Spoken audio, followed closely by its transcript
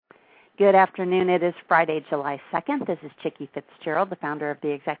Good afternoon. It is Friday, July 2nd. This is Chickie Fitzgerald, the founder of the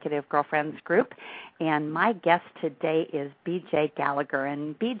Executive Girlfriends Group, and my guest today is B.J. Gallagher.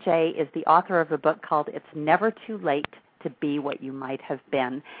 And B.J. is the author of a book called It's Never Too Late to Be What You Might Have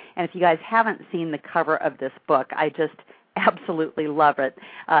Been. And if you guys haven't seen the cover of this book, I just absolutely love it.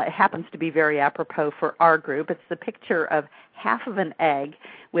 It happens to be very apropos for our group. It's the picture of half of an egg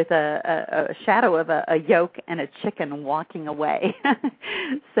with a shadow of a yolk and a chicken walking away.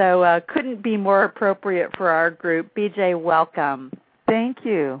 So couldn't be more appropriate for our group. BJ, welcome. Thank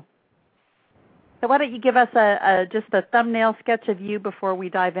you. So why don't you give us just a thumbnail sketch of you before we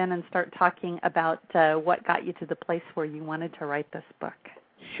dive in and start talking about what got you to the place where you wanted to write this book?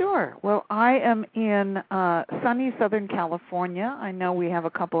 Sure. Well, I am in sunny Southern California. I know we have a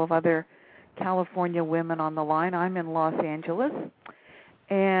couple of other California women on the line. I'm in Los Angeles.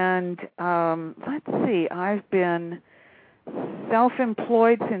 And let's see, I've been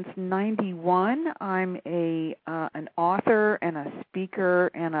self-employed since '91. I'm an author and a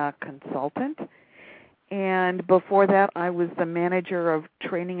speaker and a consultant. And before that, I was the manager of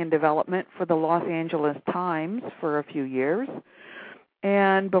training and development for the Los Angeles Times for a few years.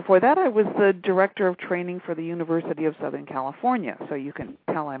 And before that, I was the director of training for the University of Southern California. So you can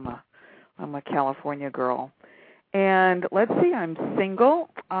tell I'm a California girl. And let's see, I'm single.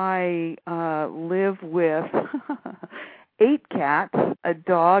 I live with 8 cats, a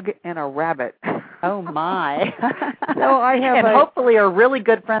dog, and a rabbit. Oh my! So I have, and hopefully are really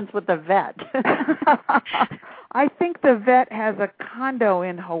good friends with the vet. I think the vet has a condo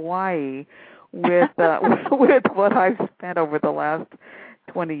in Hawaii with what I've spent over the last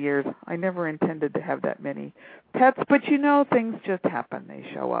 20 years. I never intended to have that many pets, but things just happen. They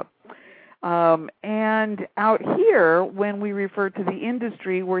show up. And out here, when we refer to the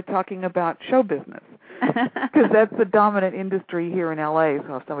industry, we're talking about show business, because that's the dominant industry here in L.A.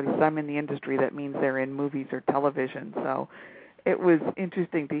 So if somebody says I'm in the industry, that means they're in movies or television. So it was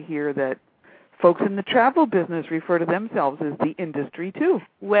interesting to hear that folks in the travel business refer to themselves as the industry, too.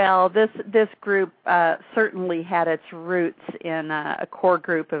 Well, this group certainly had its roots in a core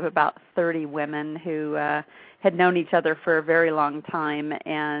group of about 30 women who had known each other for a very long time,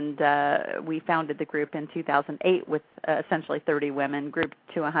 and we founded the group in 2008 with essentially 30 women, grew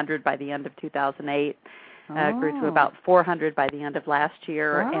to 100 by the end of 2008, grew to about 400 by the end of last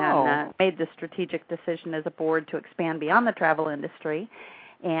year, wow. And made the strategic decision as a board to expand beyond the travel industry.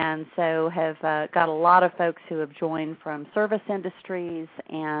 And so have got a lot of folks who have joined from service industries,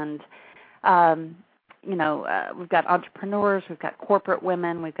 and we've got entrepreneurs, we've got corporate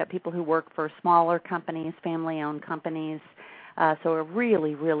women, we've got people who work for smaller companies, family-owned companies. So a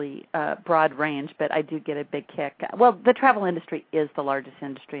really, really broad range, but I do get a big kick. Well, the travel industry is the largest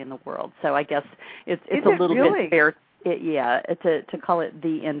industry in the world, so I guess it's a little really? bit fair. To call it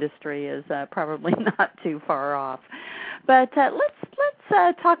the industry is probably not too far off. But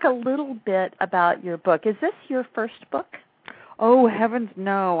let's talk a little bit about your book. Is this your first book? Oh, heavens,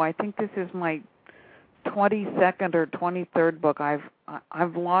 no. I think this is my 22nd or 23rd book.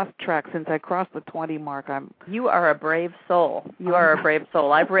 I've lost track since I crossed the 20 mark. You are a brave soul. You are a brave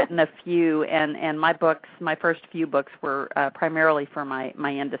soul. I've written a few, and my first few books were primarily for my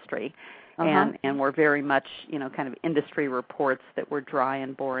industry. And were very much, kind of industry reports that were dry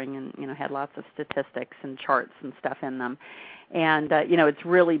and boring and, had lots of statistics and charts and stuff in them. And, it's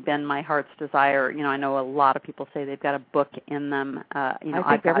really been my heart's desire. I know a lot of people say they've got a book in them. I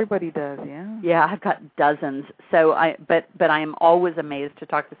think everybody does, yeah. Yeah, I've got dozens. So but I am always amazed to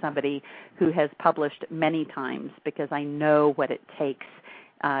talk to somebody who has published many times, because I know what it takes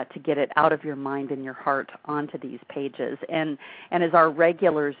to get it out of your mind and your heart onto these pages. And as our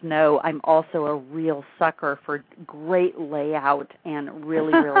regulars know, I'm also a real sucker for great layout and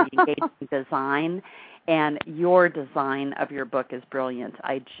really, really engaging design. And your design of your book is brilliant.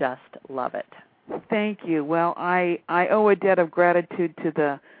 I just love it. Thank you. Well, I owe a debt of gratitude to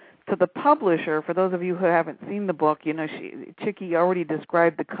the publisher. For those of you who haven't seen the book, Chickie already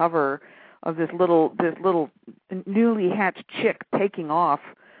described the cover of this little newly hatched chick taking off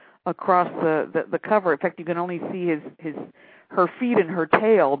across the cover. In fact, you can only see her feet and her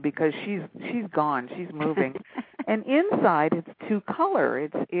tail, because she's gone. She's moving. And inside, it's 2-color.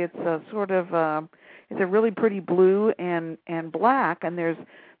 It's a sort of it's a really pretty blue and black, and there's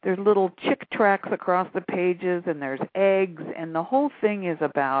little chick tracks across the pages, and there's eggs, and the whole thing is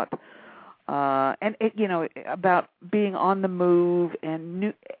about about being on the move, and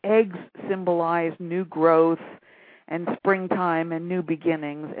new eggs symbolize new growth and springtime and new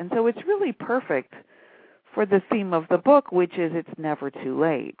beginnings. And so it's really perfect for the theme of the book, which is it's never too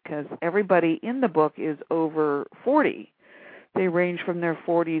late, because everybody in the book is over 40. They range from their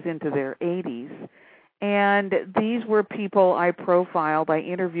 40s into their 80s. And these were people I profiled. I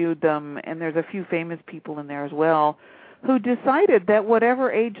interviewed them, and there's a few famous people in there as well, who decided that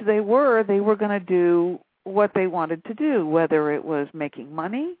whatever age they were going to do what they wanted to do, whether it was making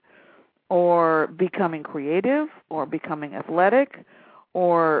money or becoming creative or becoming athletic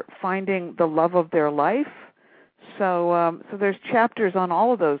or finding the love of their life. So there's chapters on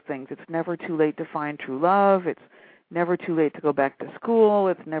all of those things. It's never too late to find true love. It's never too late to go back to school.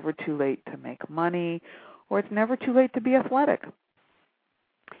 It's never too late to make money, or it's never too late to be athletic.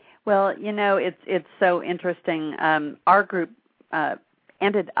 Well, it's so interesting. Our group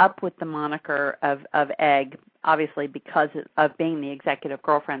ended up with the moniker of EGG, obviously because of being the Executive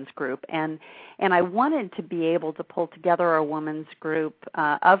Girlfriends group, and I wanted to be able to pull together a women's group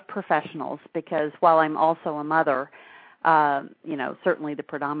of professionals, because while I'm also a mother, certainly the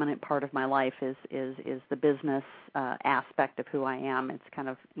predominant part of my life is the business aspect of who I am. It's kind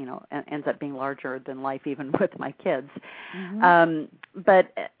of, ends up being larger than life even with my kids. Mm-hmm.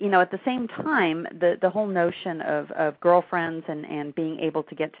 But at the same time, the whole notion of girlfriends and being able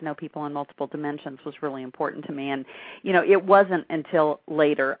to get to know people on multiple dimensions was really important to me. And, it wasn't until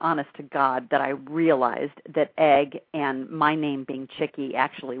later, honest to God, that I realized that egg and my name being Chicky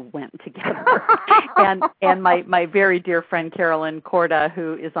actually went together. and my very dear friend Carolyn Corda,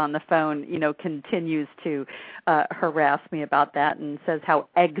 who is on the phone, continues to harass me about that and says how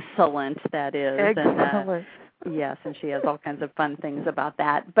excellent that is. Excellent. And, yes, and she has all kinds of fun things about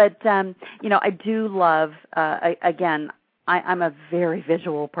that. But, I do love, again, I'm a very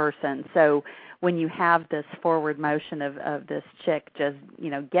visual person. So when you have this forward motion of this chick just,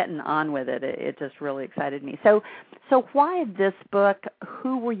 getting on with it, it just really excited me. So why this book?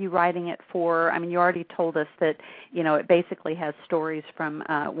 Who were you writing it for? I mean, you already told us that, it basically has stories from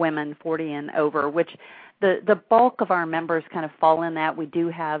women 40 and over, which the bulk of our members kind of fall in that. We do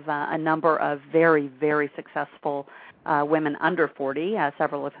have a number of very, very successful women under 40,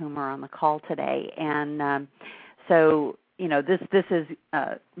 several of whom are on the call today. And so, this is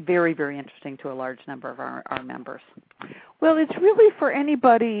very, very interesting to a large number of our members. Well, it's really for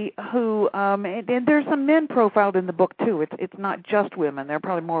anybody who, and there's some men profiled in the book too. It's not just women. There are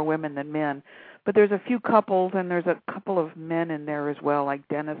probably more women than men. But there's a few couples, and there's a couple of men in there as well, like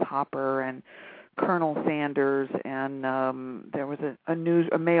Dennis Hopper and Colonel Sanders, and there was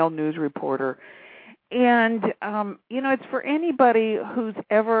a male news reporter. And, it's for anybody who's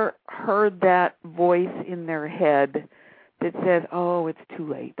ever heard that voice in their head that says, oh, it's too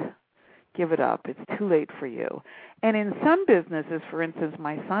late. Give it up. It's too late for you. And in some businesses, for instance,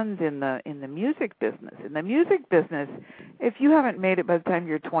 my son's in the music business. In the music business, if you haven't made it by the time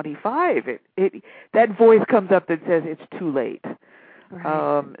you're 25, that voice comes up that says it's too late.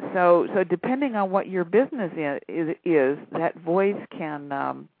 Right. So depending on what your business is, that voice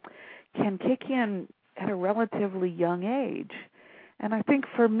can kick in at a relatively young age. And I think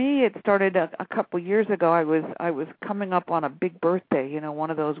for me, it started a couple years ago. I was coming up on a big birthday,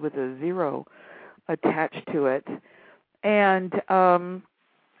 one of those with a 0 attached to it, and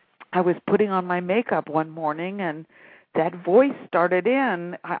I was putting on my makeup one morning, and that voice started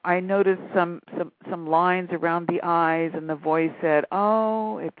in. I noticed some lines around the eyes, and the voice said,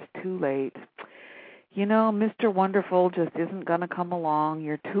 "Oh, it's too late. Mr. Wonderful just isn't going to come along.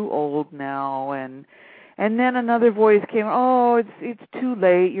 You're too old now." And then another voice came, "Oh, it's too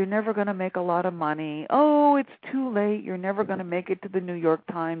late. You're never going to make a lot of money. Oh, it's too late. You're never going to make it to the New York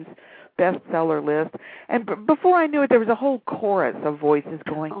Times bestseller list." And before I knew it, there was a whole chorus of voices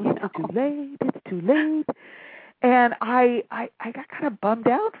going, "It's too late. It's too late." And I got kind of bummed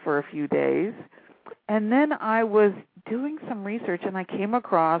out for a few days. And then I was doing some research, and I came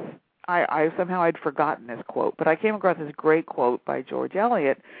across, somehow I'd forgotten this quote, but I came across this great quote by George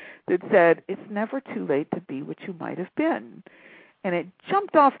Eliot that said, "It's never too late to be what you might have been." And it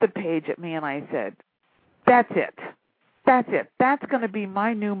jumped off the page at me, and I said, that's it. That's it. That's going to be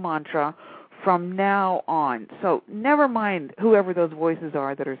my new mantra from now on. So never mind whoever those voices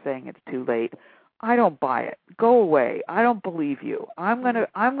are that are saying it's too late. I don't buy it. Go away. I don't believe you. I'm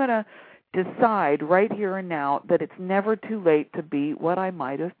gonna decide right here and now that it's never too late to be what I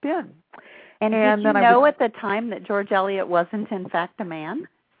might have been. And did you know at the time that George Eliot wasn't in fact a man?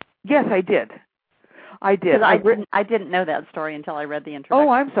 Yes, I did. I did. I didn't know that story until I read the introduction.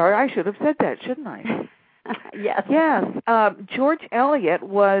 Oh, I'm sorry. I should have said that, shouldn't I? Yes. Yes. George Eliot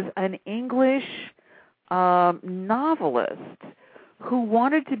was an English novelist who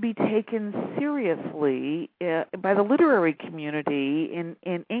wanted to be taken seriously by the literary community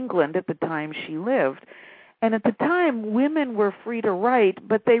in England at the time she lived. And at the time, women were free to write,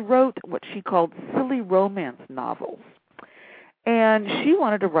 but they wrote what she called silly romance novels. And she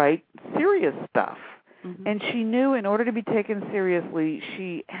wanted to write serious stuff. Mm-hmm. And she knew in order to be taken seriously,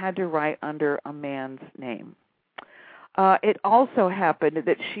 she had to write under a man's name. It also happened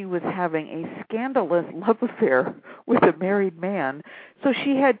that she was having a scandalous love affair with a married man, so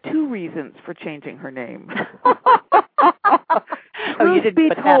she had 2 reasons for changing her name. Oh, you didn't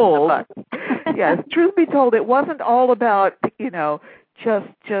put that in the book. Yes, truth be told, it wasn't all about,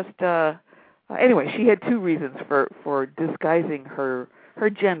 anyway, she had 2 reasons for disguising her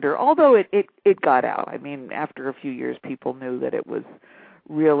gender, although it got out. I mean, after a few years, people knew that it was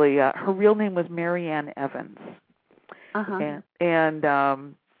really, her real name was Marianne Evans. Uh-huh.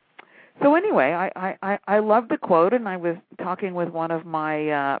 So anyway, I loved the quote, and I was talking with one of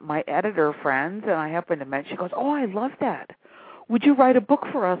my my editor friends, and I happened to mention. She goes, "Oh, I love that. Would you write a book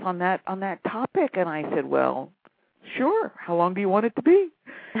for us on that topic?" And I said, "Well, sure. How long do you want it to be?"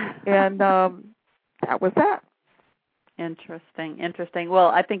 And that was that. Interesting. Well,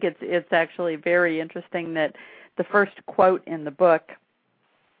 I think it's actually very interesting that the first quote in the book,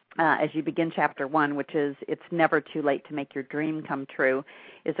 as you begin chapter 1, which is, "It's never too late to make your dream come true,"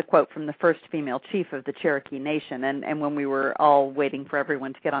 is a quote from the first female chief of the Cherokee Nation. And when we were all waiting for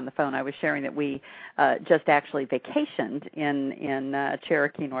everyone to get on the phone, I was sharing that we just actually vacationed in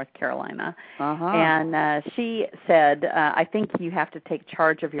Cherokee, North Carolina. Uh-huh. And she said, "I think you have to take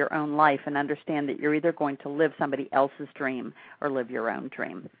charge of your own life and understand that you're either going to live somebody else's dream or live your own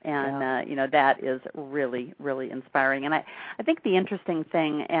dream." And, that is really, really inspiring. And I think the interesting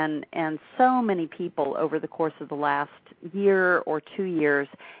thing, and so many people over the course of the last year or 2 years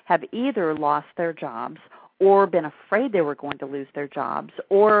have either lost their jobs or been afraid they were going to lose their jobs,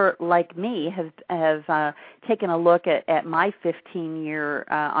 or like me have taken a look at my 15-year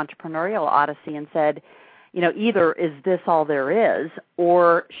entrepreneurial odyssey and said, either is this all there is,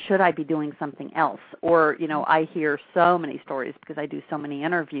 or should I be doing something else? Or, I hear so many stories because I do so many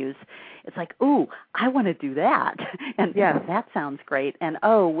interviews. It's like, ooh, I want to do that. And yes, that sounds great. And,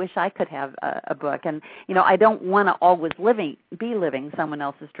 wish I could have a book. And, I don't want to always be living someone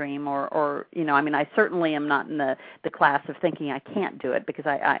else's dream or I certainly am not in the class of thinking I can't do it, because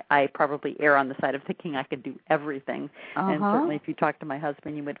I probably err on the side of thinking I could do everything. Uh-huh. And certainly if you talk to my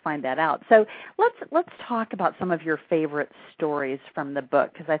husband, you would find that out. So let's talk about some of your favorite stories from the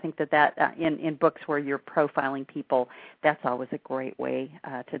book, because I think that in books where you're profiling people, that's always a great way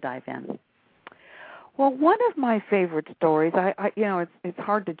to dive in. Well, one of my favorite stories, it's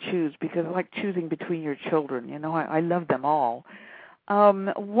hard to choose because I like choosing between your children. I love them all.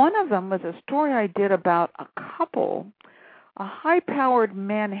 One of them was a story I did about a couple, a high-powered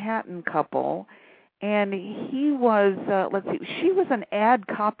Manhattan couple, and he was, she was an ad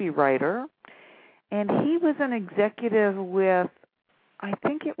copywriter, and he was an executive with, I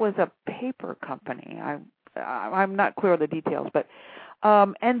think it was a paper company. I'm not clear on the details, but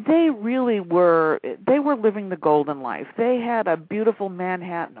and they really were living the golden life. They had a beautiful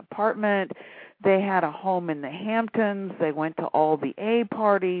Manhattan apartment. They had a home in the Hamptons. They went to all the A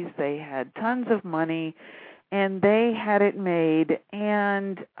parties. They had tons of money, and they had it made.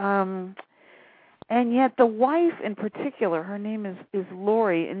 And yet the wife in particular, her name is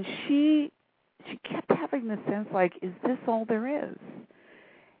Lori, and she kept having the sense like, is this all there is?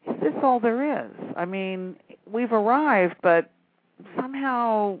 Is this all there is? I mean, we've arrived, but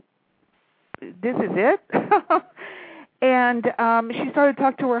somehow this is it? And she started to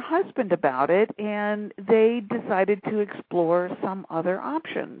talk to her husband about it, and they decided to explore some other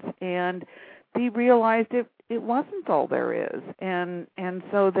options. And they realized it wasn't all there is. And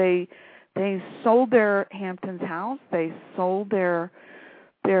so they sold their Hamptons house. They sold their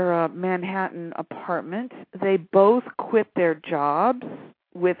Manhattan apartment. They both quit their jobs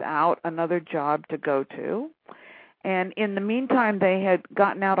without another job to go to. And in the meantime, they had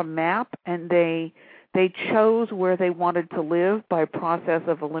gotten out a map, and they chose where they wanted to live by process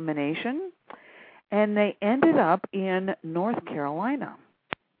of elimination, and they ended up in North Carolina.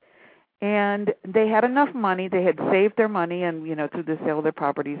 And they had enough money. They had saved their money and, through the sale of their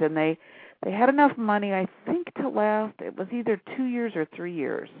properties, and they had enough money, I think, to last, it was either 2 years or 3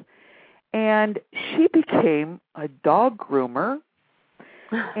 years. And she became a dog groomer.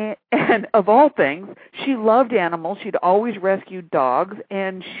 And of all things, she loved animals. She'd always rescued dogs,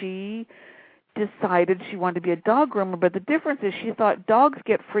 and she decided she wanted to be a dog groomer. But the difference is she thought dogs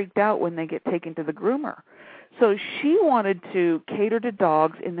get freaked out when they get taken to the groomer. So she wanted to cater to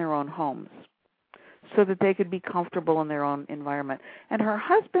dogs in their own homes so that they could be comfortable in their own environment. And her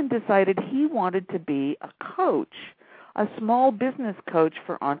husband decided he wanted to be a coach, a small business coach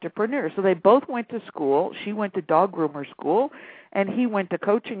for entrepreneurs. So they both went to school. She went to dog groomer school, and he went to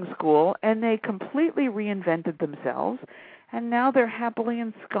coaching school, and they completely reinvented themselves. and now they're happily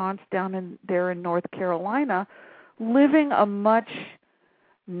ensconced down there in North Carolina, living a much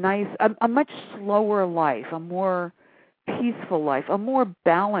slower life, a more peaceful life, a more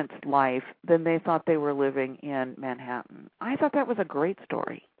balanced life than they thought they were living in Manhattan. I thought that was a great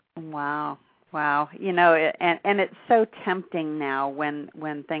story. Wow. Wow. And it's so tempting now when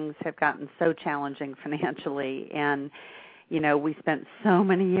things have gotten so challenging financially, and we spent so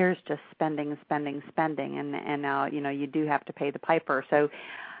many years just spending, and now you do have to pay the piper. So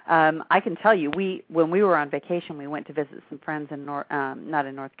I can tell you, when we were on vacation, we went to visit some friends in not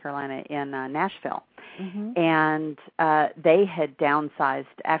in North Carolina, in Nashville, and they had downsized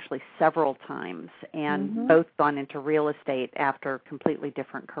actually several times, and both gone into real estate after completely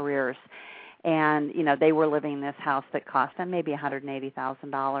different careers. And they were living in this house that cost them maybe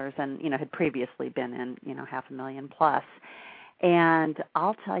 $180,000, and had previously been in $500,000 plus. And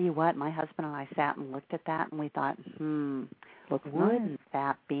I'll tell you what, my husband and I sat and looked at that, and we thought, wouldn't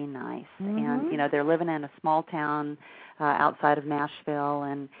that be nice? And they're living in a small town outside of Nashville,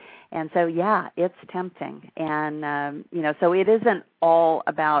 and so it's tempting. And so it isn't all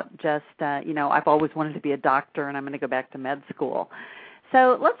about just I've always wanted to be a doctor, and I'm going to go back to med school.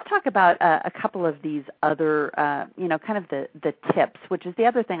 So let's talk about a couple of these other, kind of the tips, which is the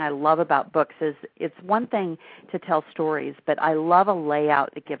other thing I love about books is it's one thing to tell stories, but I love a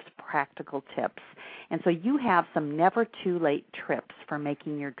layout that gives practical tips. And so you have some never too late trips for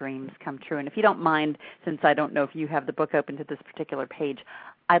making your dreams come true. And if you don't mind, since I don't know if you have the book open to this particular page,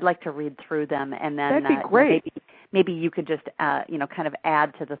 I'd like to read through them, and then that'd be great. Maybe you could just kind of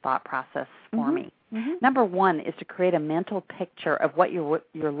add to the thought process for me. Number one is to create a mental picture of what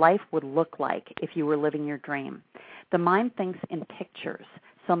your life would look like if you were living your dream. The mind thinks in pictures,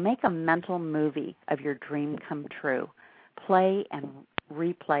 so make a mental movie of your dream come true. Play and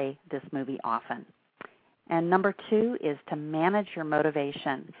replay this movie often. And number two is to manage your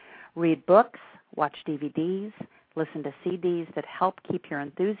motivation. Read books, watch DVDs, listen to CDs that help keep your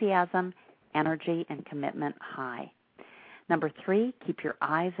enthusiasm, energy, and commitment high. Number three, keep your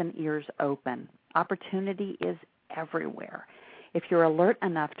eyes and ears open. Opportunity is everywhere if you're alert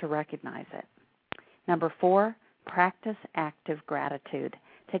enough to recognize it. Number four, practice active gratitude.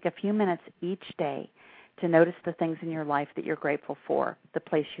 Take a few minutes each day to notice the things in your life that you're grateful for, the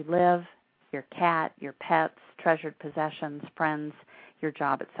place you live, your cat, your pets, treasured possessions, friends, your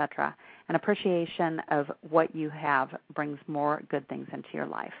job, etc. An appreciation of what you have brings more good things into your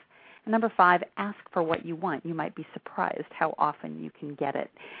life. And number five, ask for what you want. You might be surprised how often you can get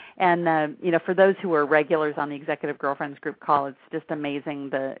it. And, for those who are regulars on the Executive Girlfriends group call, it's just amazing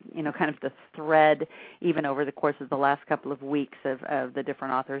the, kind of the thread, even over the course of the last couple of weeks of the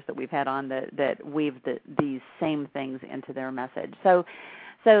different authors that we've had on that weave these same things into their message. So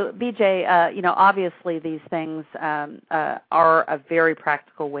BJ, obviously these things are a very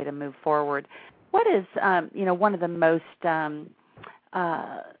practical way to move forward. What is, one of the most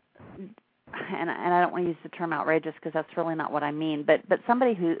and I don't want to use the term outrageous because that's really not what I mean, but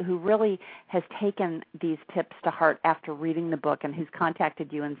somebody who really has taken these tips to heart after reading the book and who's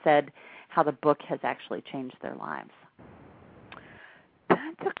contacted you and said how the book has actually changed their lives?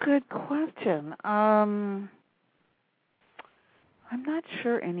 That's a good question. I'm not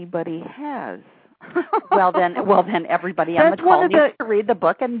sure anybody has. Well then, everybody on the call needs to read the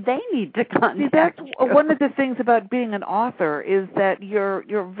book, and they need to contact you. One of the things about being an author is that you're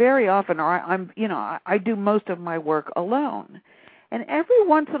very often, or I do most of my work alone, and every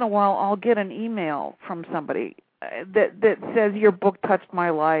once in a while I'll get an email from somebody that says your book touched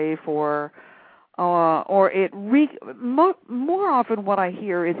my life, or it more often what I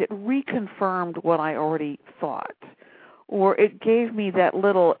hear is it reconfirmed what I already thought. Or it gave me that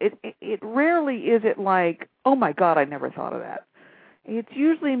little, it rarely is it like, oh my God, I never thought of that. It's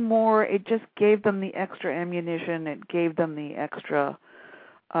usually more, it just gave them the extra ammunition, it gave them the extra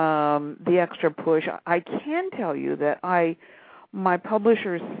push. I can tell you that my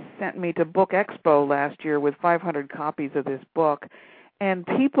publishers sent me to Book Expo last year with 500 copies of this book, and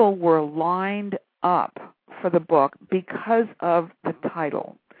people were lined up for the book because of the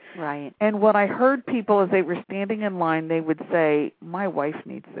title. Right. And what I heard people as they were standing in line, they would say, my wife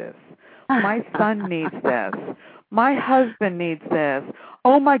needs this. My son needs this. My husband needs this.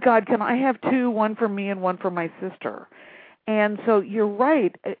 Oh, my God, can I have two, one for me and one for my sister? And so you're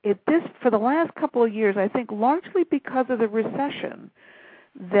right. For the last couple of years, I think largely because of the recession,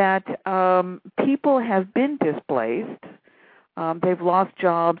 that people have been displaced. They've lost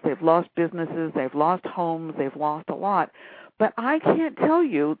jobs. They've lost businesses. They've lost homes. They've lost a lot. But I can't tell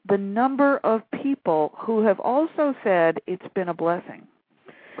you the number of people who have also said it's been a blessing.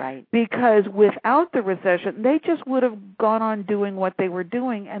 Right. Because without the recession, they just would have gone on doing what they were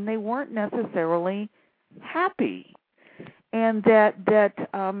doing, and they weren't necessarily happy. And that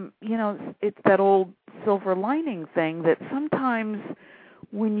it's that old silver lining thing that sometimes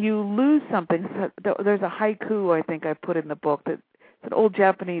when you lose something, there's a haiku I think I put in the book, that it's an old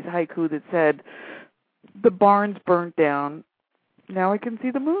Japanese haiku that said, "The barn's burnt down, now I can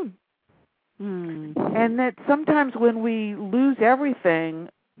see the moon." And that sometimes when we lose everything,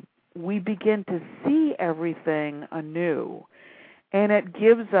 we begin to see everything anew. And it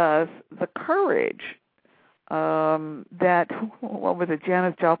gives us the courage that, what was it,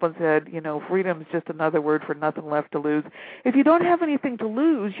 Janis Joplin said, freedom is just another word for nothing left to lose. If you don't have anything to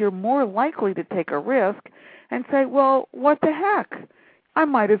lose, you're more likely to take a risk and say, well, what the heck? I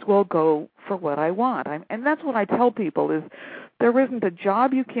might as well go for what I want. And that's what I tell people is there isn't a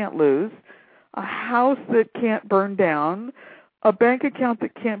job you can't lose, a house that can't burn down, a bank account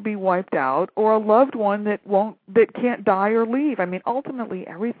that can't be wiped out, or a loved one that can't die or leave. I mean, ultimately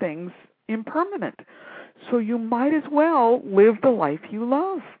everything's impermanent. So you might as well live the life you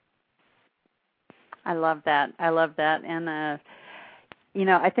love. I love that. And,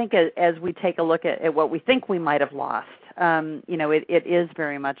 I think as we take a look at what we think we might have lost, it is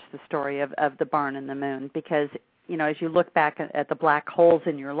very much the story of the barn and the moon, because, as you look back at the black holes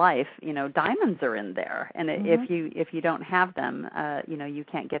in your life, diamonds are in there. And if you don't have them, you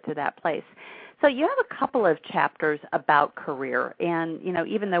can't get to that place. So you have a couple of chapters about career, and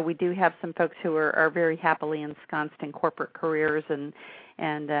even though we do have some folks who are very happily ensconced in corporate careers and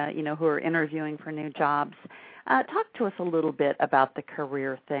who are interviewing for new jobs, talk to us a little bit about the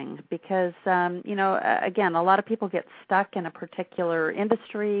career thing, because again, a lot of people get stuck in a particular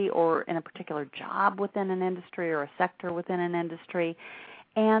industry or in a particular job within an industry or a sector within an industry,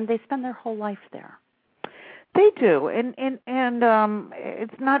 and they spend their whole life there. They do, and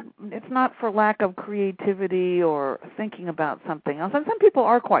it's not for lack of creativity or thinking about something else. And some people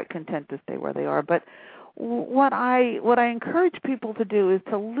are quite content to stay where they are. But what I encourage people to do is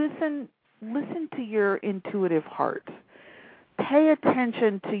to listen to your intuitive heart. Pay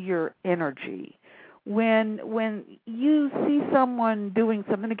attention to your energy. When you see someone doing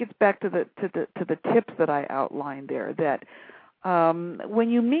something, it gets back to the tips that I outlined there. That when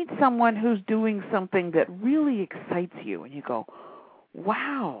you meet someone who's doing something that really excites you and you go,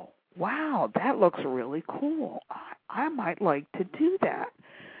 wow, that looks really cool. I might like to do that.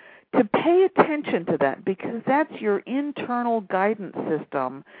 To pay attention to that, because that's your internal guidance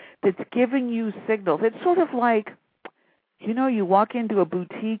system that's giving you signals. It's sort of like, you walk into a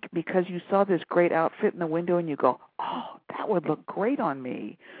boutique because you saw this great outfit in the window and you go, oh, that would look great on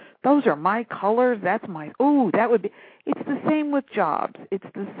me. Those are my colors. That would be. It's the same with jobs. It's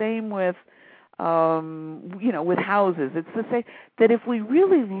the same with, with houses. It's the same that if we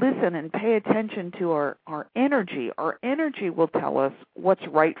really listen and pay attention to our energy will tell us what's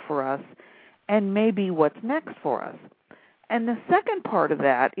right for us and maybe what's next for us. And the second part of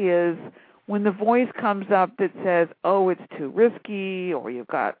that is when the voice comes up that says, oh, it's too risky, or you've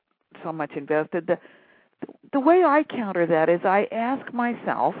got so much invested. The way I counter that is I ask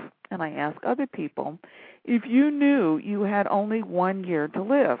myself, and I ask other people, if you knew you had only 1 year to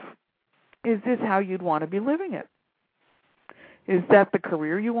live, is this how you'd want to be living it? Is that the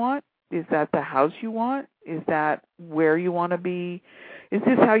career you want? Is that the house you want? Is that where you want to be? Is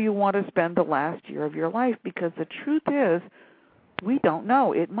this how you want to spend the last year of your life? Because the truth is, we don't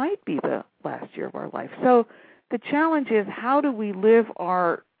know. It might be the last year of our life. So the challenge is, how do we live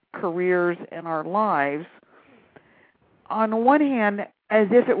our careers and our lives, on the one hand, as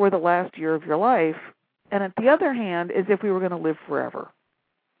if it were the last year of your life, and at the other hand, as if we were going to live forever.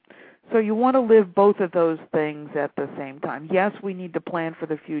 So you want to live both of those things at the same time. Yes, we need to plan for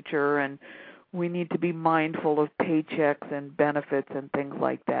the future, and we need to be mindful of paychecks and benefits and things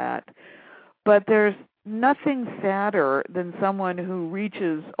like that. But there's nothing sadder than someone who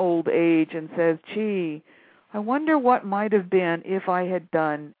reaches old age and says, gee, I wonder what might have been if I had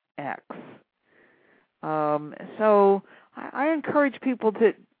done X. So I encourage people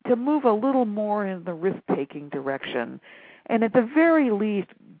to move a little more in the risk-taking direction, and at the very least,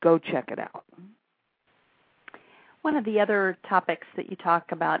 go check it out. One of the other topics that you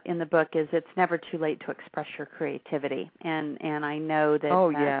talk about in the book is it's never too late to express your creativity, and I know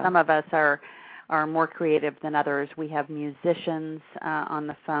that some of us are more creative than others. We have musicians on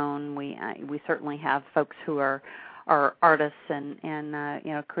the phone. We certainly have folks who are artists and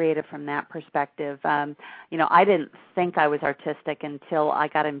creative from that perspective. I didn't think I was artistic until I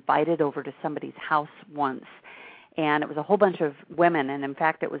got invited over to somebody's house once, And it was a whole bunch of women, and in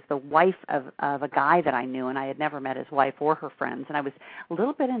fact, it was the wife of a guy that I knew, and I had never met his wife or her friends. And I was a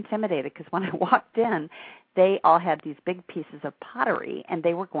little bit intimidated because when I walked in, they all had these big pieces of pottery, and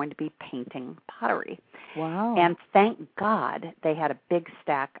they were going to be painting pottery. Wow. And thank God they had a big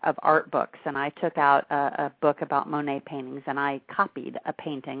stack of art books, and I took out a book about Monet paintings, and I copied a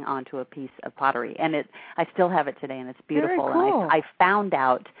painting onto a piece of pottery. And I still have it today, and it's beautiful. Very cool. And I found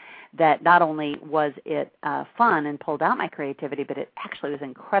out that not only was it fun and pulled out my creativity, but it actually was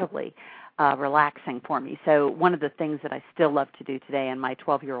incredibly relaxing for me. So one of the things that I still love to do today, and my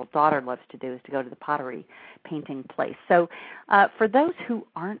 12-year-old daughter loves to do, is to go to the pottery painting place. So for those who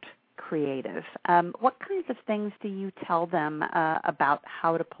aren't creative, what kinds of things do you tell them about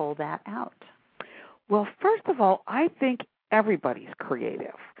how to pull that out? Well, first of all, I think everybody's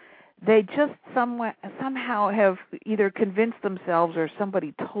creative. They just somehow have either convinced themselves or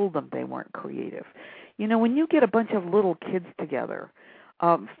somebody told them they weren't creative. You know, when you get a bunch of little kids together,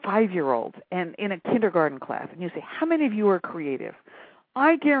 5-year-olds, and in a kindergarten class, and you say, how many of you are creative?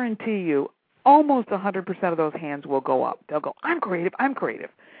 I guarantee you almost 100% of those hands will go up. They'll go, I'm creative, I'm creative.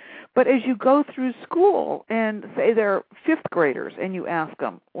 But as you go through school and say they're 5th graders and you ask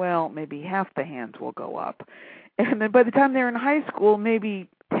them, well, maybe half the hands will go up. And then by the time they're in high school, maybe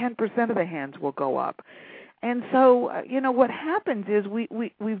 10% of the hands will go up. And so, you know, what happens is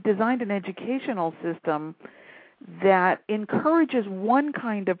we've designed an educational system that encourages one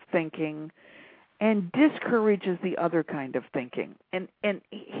kind of thinking and discourages the other kind of thinking. And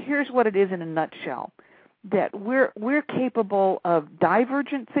here's what it is in a nutshell, that we're capable of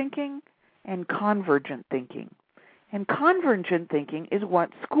divergent thinking and convergent thinking. And convergent thinking is what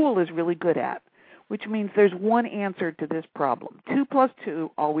school is really good at, which means there's one answer to this problem. 2 +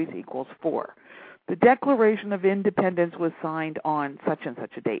 2 always equals 4. The Declaration of Independence was signed on such and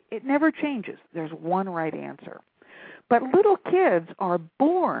such a date. It never changes. There's one right answer. But little kids are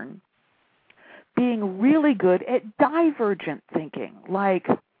born being really good at divergent thinking, like,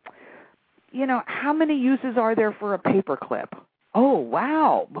 you know, how many uses are there for a paper clip? Oh,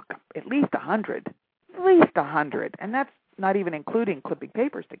 wow, look, at least 100. At least 100. And that's not even including clipping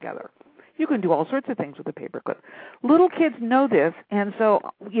papers together. You can do all sorts of things with a paper clip. Little kids know this, and so,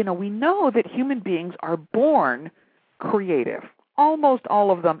 you know, we know that human beings are born creative. Almost all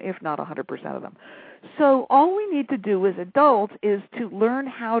of them, if not 100% of them. So all we need to do as adults is to learn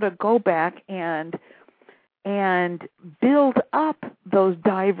how to go back and build up those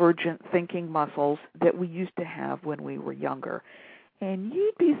divergent thinking muscles that we used to have when we were younger. And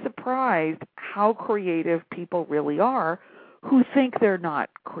you'd be surprised how creative people really are who think they're not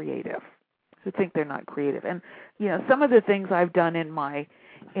creative. And, you know, some of the things I've done in my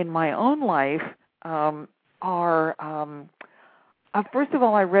own life are first of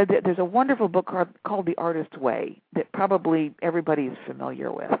all, I read that there's a wonderful book called The Artist's Way that probably everybody's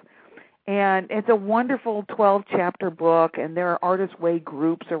familiar with. And it's a wonderful 12-chapter book, and there are Artist's Way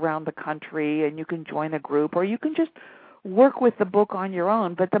groups around the country, and you can join a group, or you can just work with the book on your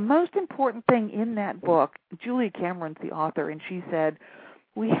own. But the most important thing in that book, Julia Cameron's the author, and she said,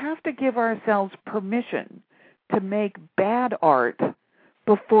 we have to give ourselves permission to make bad art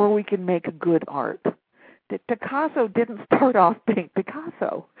before we can make good art. That Picasso didn't start off being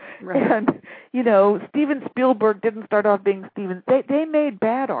Picasso. Right. And, you know, Steven Spielberg didn't start off being Steven. They made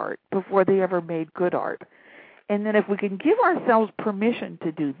bad art before they ever made good art. And then if we can give ourselves permission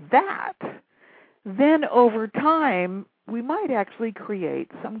to do that, then over time we might actually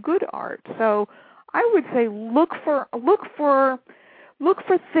create some good art. So I would say look for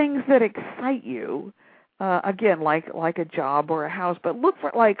things that excite you. Again, like a job or a house, but look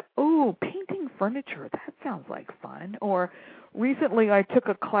for painting furniture. That sounds like fun. Or recently I took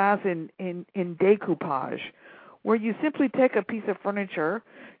a class in decoupage, where you simply take a piece of furniture,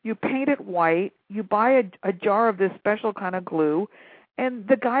 you paint it white, you buy a jar of this special kind of glue, and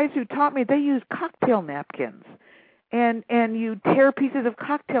the guys who taught me, they used cocktail napkins. And you tear pieces of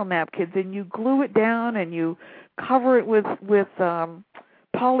cocktail napkins and you glue it down and you cover it with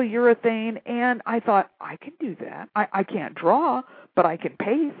polyurethane, and I thought, I can do that. I can't draw, but I can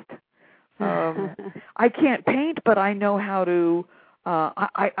paste. I can't paint, but I know how to.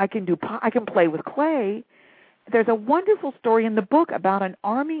 I can play with clay. There's a wonderful story in the book about an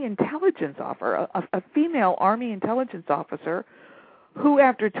Army intelligence officer, a female Army intelligence officer, who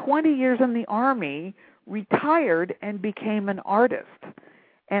after 20 years in the Army retired and became an artist.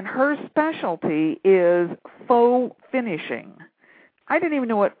 And her specialty is faux finishing. I didn't even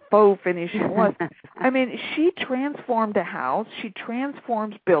know what faux finishing was. I mean, she transformed a house. She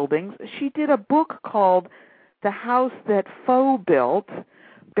transforms buildings. She did a book called The House That Faux Built,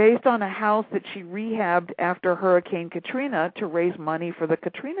 based on a house that she rehabbed after Hurricane Katrina to raise money for the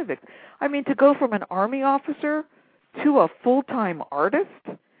Katrina victims. I mean, to go from an Army officer to a full-time artist,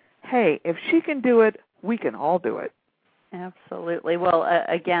 hey, if she can do it, we can all do it. Absolutely. Well,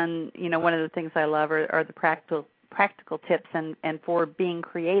 again, one of the things I love are the practical tips, and for being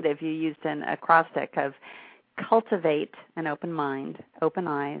creative, you used an acrostic of cultivate an open mind, open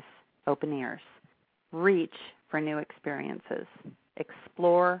eyes, open ears, reach for new experiences,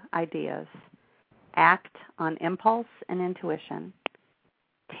 explore ideas, act on impulse and intuition,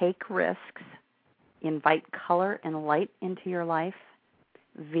 take risks, invite color and light into your life,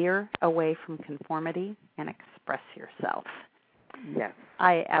 veer away from conformity, and express yourself. Yes.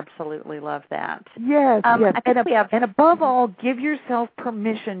 I absolutely love that. Yes, yes. And above all, give yourself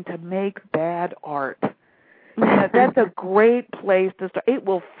permission to make bad art. That's a great place to start. It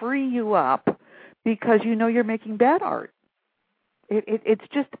will free you up because you're making bad art.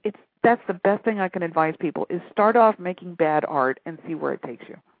 That's the best thing I can advise people is start off making bad art and see where it takes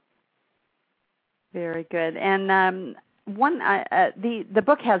you. Very good. And the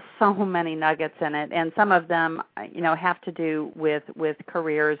book has so many nuggets in it, and some of them have to do with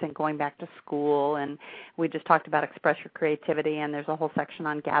careers and going back to school, and we just talked about express your creativity, and there's a whole section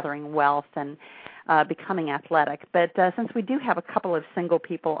on gathering wealth and becoming athletic. But since we do have a couple of single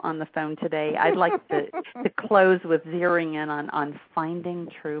people on the phone today, I'd like to close with zeroing in on finding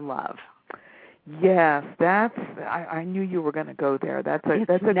true love. Yes, I knew you were going to go there. That's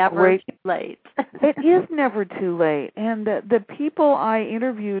never great. Too late. It is never too late. And the people I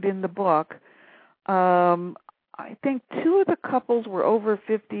interviewed in the book, I think two of the couples were over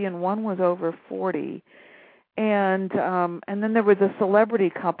 50 and one was over 40. And then there was a celebrity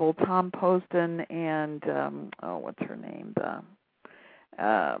couple, Tom Poston and what's her name?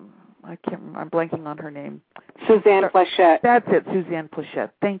 I can't remember. I'm blanking on her name. Suzanne Plachette. That's it, Suzanne Plachette.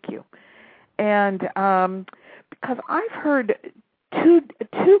 Thank you. And because I've heard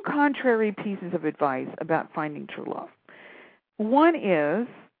two contrary pieces of advice about finding true love. One is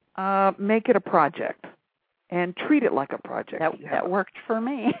make it a project and treat it like a project. That worked for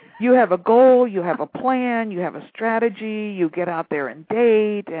me. You have a goal, you have a plan, you have a strategy, you get out there and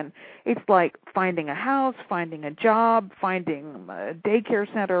date, and it's like finding a house, finding a job, finding a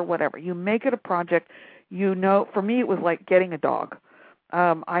daycare center, whatever. You make it a project. For me it was like getting a dog.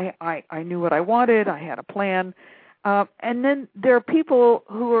 I knew what I wanted. I had a plan. And then there are people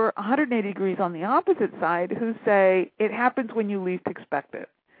who are 180 degrees on the opposite side who say it happens when you least expect it.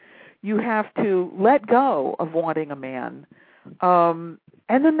 You have to let go of wanting a man, and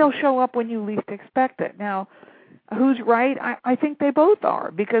then they'll show up when you least expect it. Now, who's right? I think they both are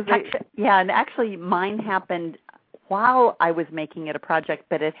because and actually mine happened while I was making it a project,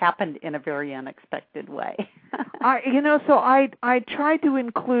 but it happened in a very unexpected way. So I tried to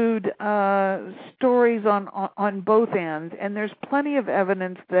include stories on both ends, and there's plenty of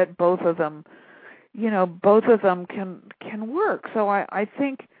evidence that both of them can work. So I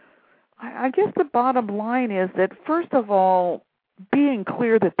think, I guess the bottom line is that first of all, being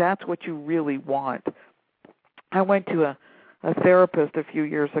clear that that's what you really want. I went to a therapist a few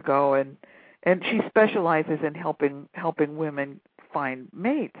years ago, and she specializes in helping women find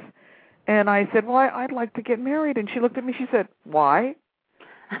mates. And I said, well, I'd like to get married. And she looked at me, she said, why?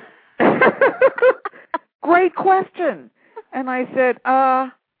 Great question. And I said,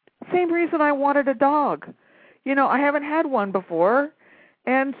 same reason I wanted a dog. I haven't had one before,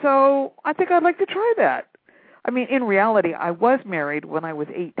 and so I think I'd like to try that. I mean, in reality, I was married when I was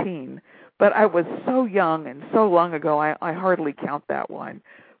 18, but I was so young and so long ago, I hardly count that one.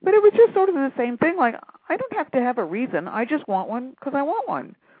 But it was just sort of the same thing, like, I don't have to have a reason. I just want one because I want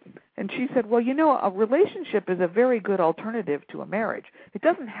one. And she said, well, a relationship is a very good alternative to a marriage. It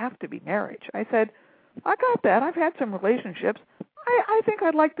doesn't have to be marriage. I said, I got that. I've had some relationships. I think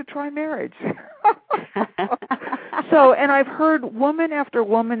I'd like to try marriage. And I've heard woman after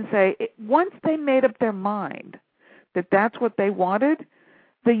woman say, once they made up their mind that that's what they wanted,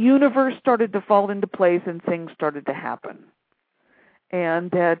 the universe started to fall into place and things started to happen.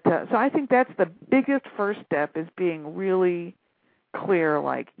 And so I think that's the biggest first step, is being really clear,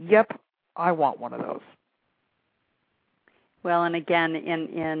 like, yep, I want one of those. Well, and again,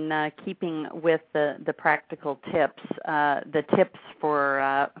 in keeping with the practical tips, the tips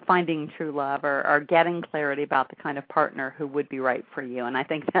for finding true love are getting clarity about the kind of partner who would be right for you. And I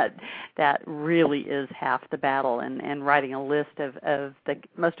think that really is half the battle, and writing a list of the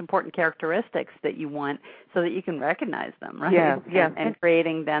most important characteristics that you want so that you can recognize them, right? Yes. And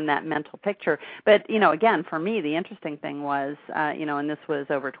creating then that mental picture. But, again, for me, the interesting thing was, and this was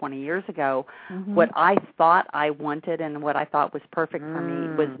over 20 years ago, what I thought I wanted and what I thought was perfect for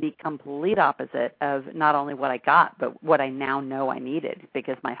me was the complete opposite of not only what I got, but what I now know I needed,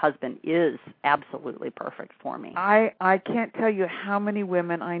 because my husband is absolutely perfect for me. I can't tell you how many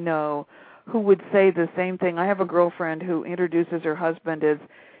women I know who would say the same thing. I have a girlfriend who introduces her husband as,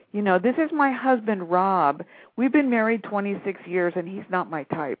 this is my husband, Rob. We've been married 26 years, and he's not my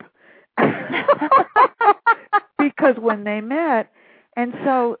type. Because when they met, and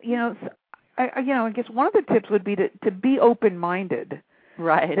so, I guess one of the tips would be to be open-minded.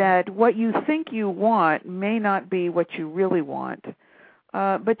 Right. That what you think you want may not be what you really want.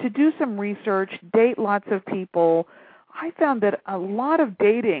 But to do some research, date lots of people. I found that a lot of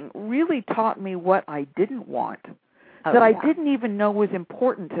dating really taught me what I didn't want, I didn't even know was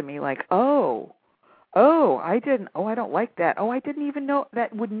important to me. Like, I don't like that. I didn't even know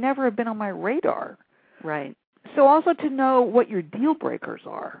that would never have been on my radar. Right. So also to know what your deal breakers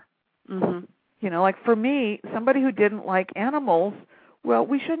are. Mm-hmm. Like for me, somebody who didn't like animals, well,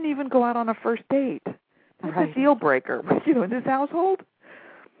 we shouldn't even go out on a first date. That's a deal breaker, in this household.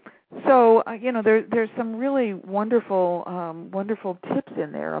 So, there's some really wonderful tips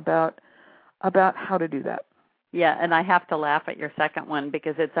in there about how to do that. Yeah, and I have to laugh at your second one,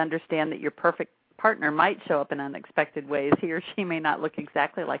 because it's understand that your perfect partner might show up in unexpected ways. He or she may not look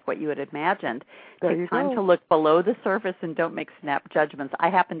exactly like what you had imagined. Take time to look below the surface and don't make snap judgments. I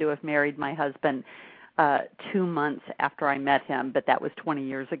happen to have married my husband 2 months after I met him, but that was 20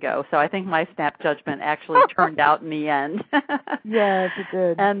 years ago. So I think my snap judgment actually turned out in the end. Yes, it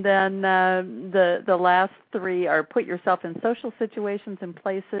did. And then the last three are put yourself in social situations and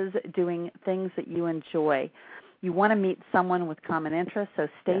places doing things that you enjoy. You want to meet someone with common interests, so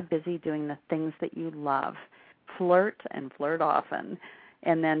stay busy doing the things that you love. Flirt and flirt often.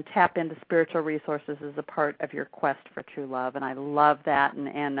 And then tap into spiritual resources as a part of your quest for true love. And I love that,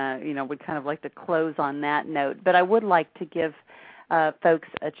 and would kind of like to close on that note. But I would like to give folks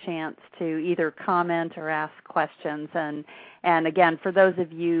a chance to either comment or ask questions. And again, for those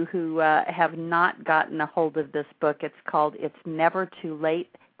of you who have not gotten a hold of this book, it's called It's Never Too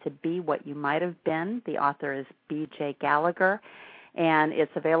Late to Be What You Might Have Been. The author is B.J. Gallagher. And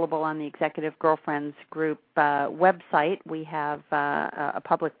it's available on the Executive Girlfriends Group website. We have a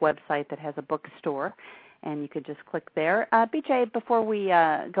public website that has a bookstore, and you could just click there. BJ, before we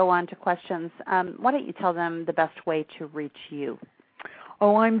go on to questions, why don't you tell them the best way to reach you?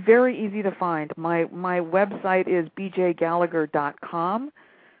 Oh, I'm very easy to find. My website is bjgallagher.com,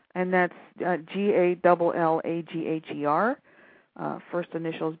 and that's Gallagher. First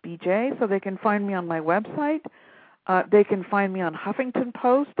initials BJ, so they can find me on my website. They can find me on Huffington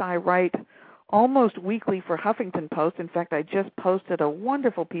Post. I write almost weekly for Huffington Post. In fact, I just posted a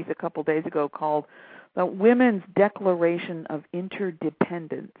wonderful piece a couple days ago called "The Women's Declaration of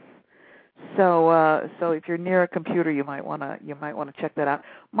Interdependence." So if you're near a computer, you might want to check that out.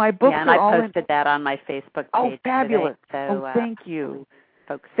 My books and are I posted that on my Facebook page. Oh, fabulous! Today, so, thank you.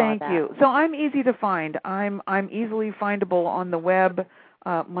 Folks Thank you. So I'm easy to find. I'm easily findable on the web.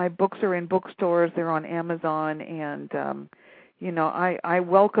 My books are in bookstores. They're on Amazon, and I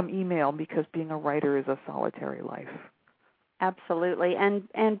welcome email, because being a writer is a solitary life. Absolutely. And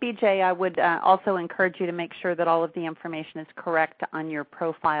BJ, I would also encourage you to make sure that all of the information is correct on your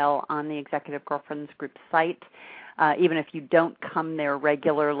profile on the Executive Girlfriends Group site. Even if you don't come there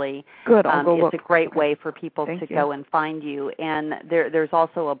regularly, Good, I'll go look. It's a great way for people to go and find you. And there's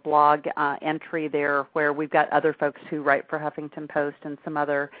also a blog entry there where we've got other folks who write for Huffington Post and some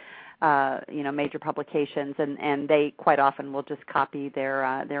other major publications, and they quite often will just copy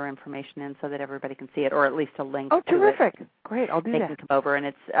their information in so that everybody can see it, or at least a link to it. Oh, terrific. Great, I'll do that. They can come over, and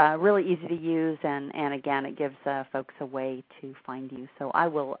it's really easy to use, and again, it gives folks a way to find you. So I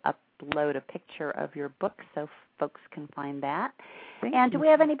will upload a picture of your book so folks can find that. Thank and you. Do we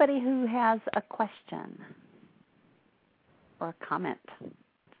have anybody who has a question or a comment?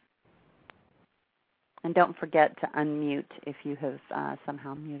 And don't forget to unmute if you have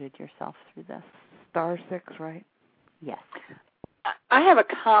somehow muted yourself through this. *6, right? Yes. I have a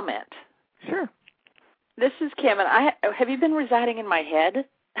comment. Sure. This is Kim, and have you been residing in my head?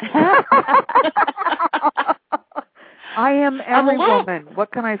 I am every woman.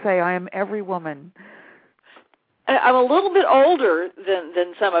 What can I say? I am every woman. I'm a little bit older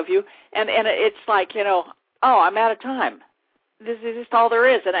than some of you, and it's like, I'm out of time. This is just all there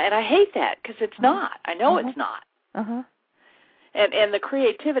is, and I hate that, because it's not. I know it's not. Uh-huh. And the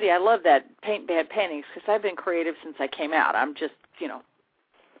creativity, I love that, paint bad paintings, because I've been creative since I came out. I'm just,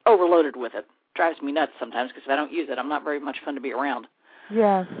 overloaded with it. Drives me nuts sometimes, because if I don't use it, I'm not very much fun to be around.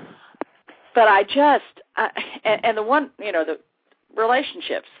 Yes. But and the one, the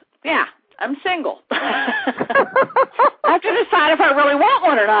relationships, I'm single. I have to decide if I really want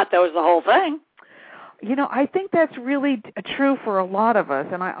one or not. That was the whole thing. I think that's really true for a lot of us,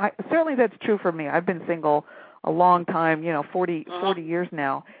 and I certainly that's true for me. I've been single a long time, 40 years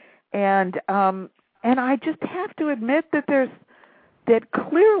now, and I just have to admit that that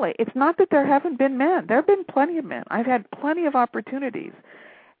clearly it's not that there haven't been men. There have been plenty of men. I've had plenty of opportunities,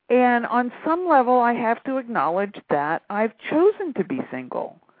 and on some level, I have to acknowledge that I've chosen to be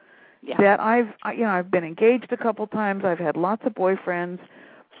single. Yeah. That I've been engaged a couple times. I've had lots of boyfriends,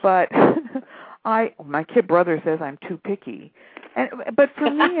 but my kid brother says I'm too picky. But for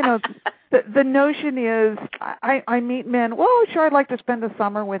me, the notion is I meet men. Well, sure, I'd like to spend the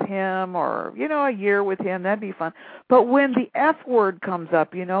summer with him, or a year with him. That'd be fun. But when the F word comes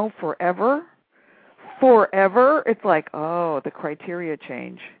up, forever, it's like, oh, the criteria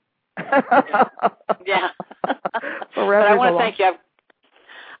change. Yeah. Forever. But I want to thank you.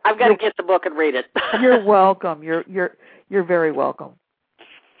 I've got to get the book and read it. You're welcome. You're very welcome.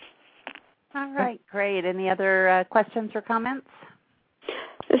 All right, great. Any other questions or comments?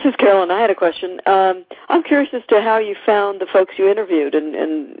 This is Carolyn. I had a question. I'm curious as to how you found the folks you interviewed,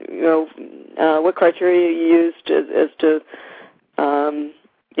 and what criteria you used as to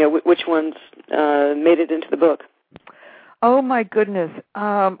which ones made it into the book. Oh my goodness!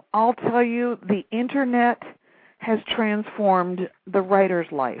 I'll tell you, the internet has transformed the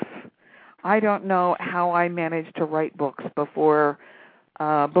writer's life. I don't know how I managed to write books before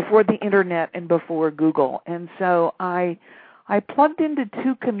the internet and before Google. And so I plugged into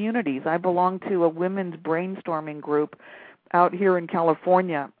two communities. I belong to a women's brainstorming group out here in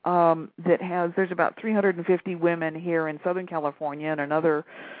California there's about 350 women here in Southern California and another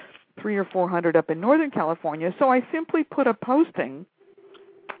 300 or 400 up in Northern California. So I simply put a posting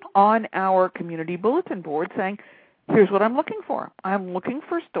on our community bulletin board saying, here's what I'm looking for. I'm looking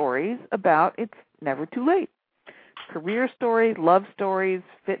for stories about it's never too late. Career stories, love stories,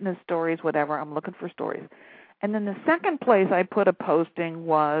 fitness stories, whatever. I'm looking for stories. And then the second place I put a posting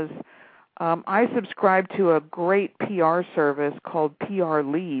was I subscribe to a great PR service called PR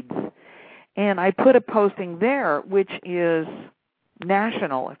Leads. And I put a posting there, which is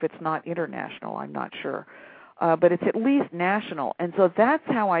national. If it's not international, I'm not sure. But it's at least national. And so that's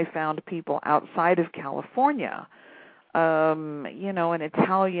how I found people outside of California. An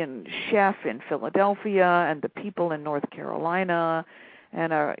Italian chef in Philadelphia, and the people in North Carolina,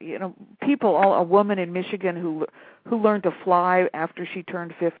 and a woman in Michigan who learned to fly after she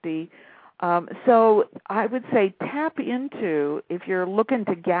turned 50. So I would say tap into, if you're looking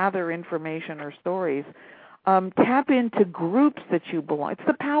to gather information or stories, tap into groups that you belong. It's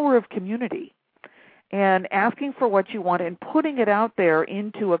the power of community. And asking for what you want and putting it out there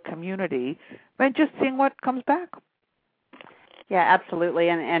into a community and just seeing what comes back. Yeah, absolutely.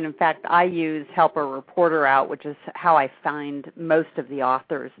 And in fact, I use Help a Reporter Out, which is how I find most of the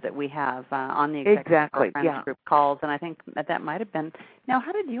authors that we have on the Executive Girlfriends Group calls. And I think that might have been. Now,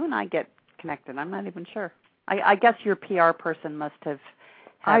 how did you and I get connected? I'm not even sure. I guess your PR person must have.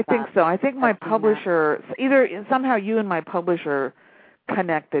 I think so. I think my publisher, either somehow you and my publisher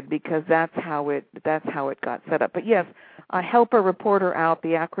connected, because that's how it got set up. But yes, Help a Reporter Out. The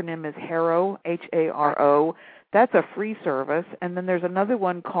acronym is HARO, HARO. That's a free service. And then there's another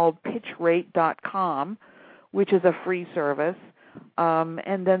one called pitchrate.com, which is a free service.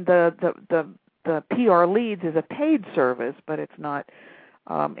 And then the PR Leads is a paid service, but it's not.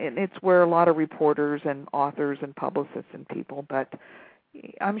 It's where a lot of reporters and authors and publicists and people. But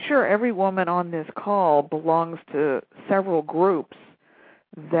I'm sure every woman on this call belongs to several groups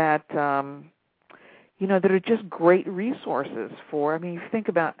that that are just great resources for. I mean, you think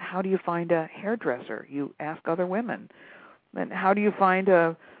about, how do you find a hairdresser? You ask other women. And how do you find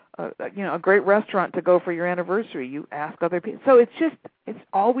a great restaurant to go for your anniversary? You ask other people. So it's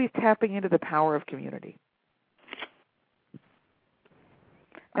always tapping into the power of community.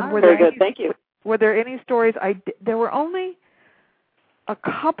 And very good. Thank you. Were there any stories? There were only a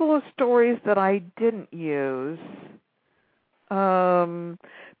couple of stories that I didn't use.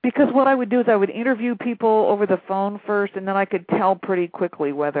 Because what I would do is I would interview people over the phone first, and then I could tell pretty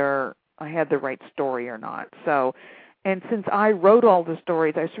quickly whether I had the right story or not. So, and since I wrote all the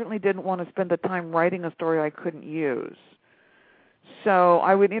stories, I certainly didn't want to spend the time writing a story I couldn't use. So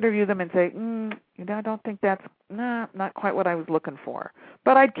I would interview them and say, I don't think that's not quite what I was looking for.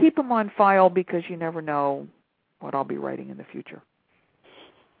 But I'd keep them on file, because you never know what I'll be writing in the future.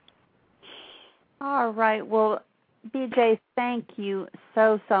 All right. Well, BJ, thank you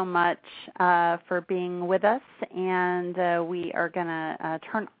so much for being with us, and we are going to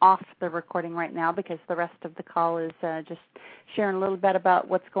turn off the recording right now because the rest of the call is just sharing a little bit about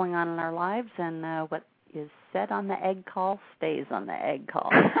what's going on in our lives, and what is said on the egg call stays on the egg call.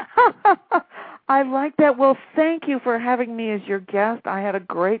 I like that. Well, thank you for having me as your guest. I had a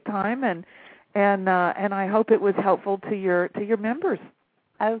great time, and I hope it was helpful to your members.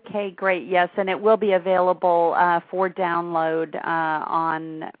 Okay, great. Yes, and it will be available for download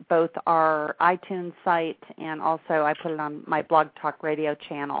on both our iTunes site and also I put it on my Blog Talk Radio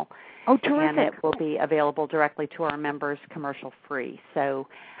channel. Oh, terrific. And it will be available directly to our members commercial free. So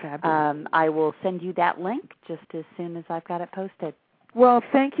I will send you that link just as soon as I've got it posted. Well,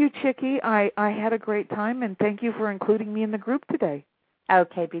 thank you, Chickie. I had a great time, and thank you for including me in the group today.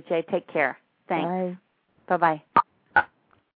 Okay, BJ, take care. Thanks. Bye. Bye-bye.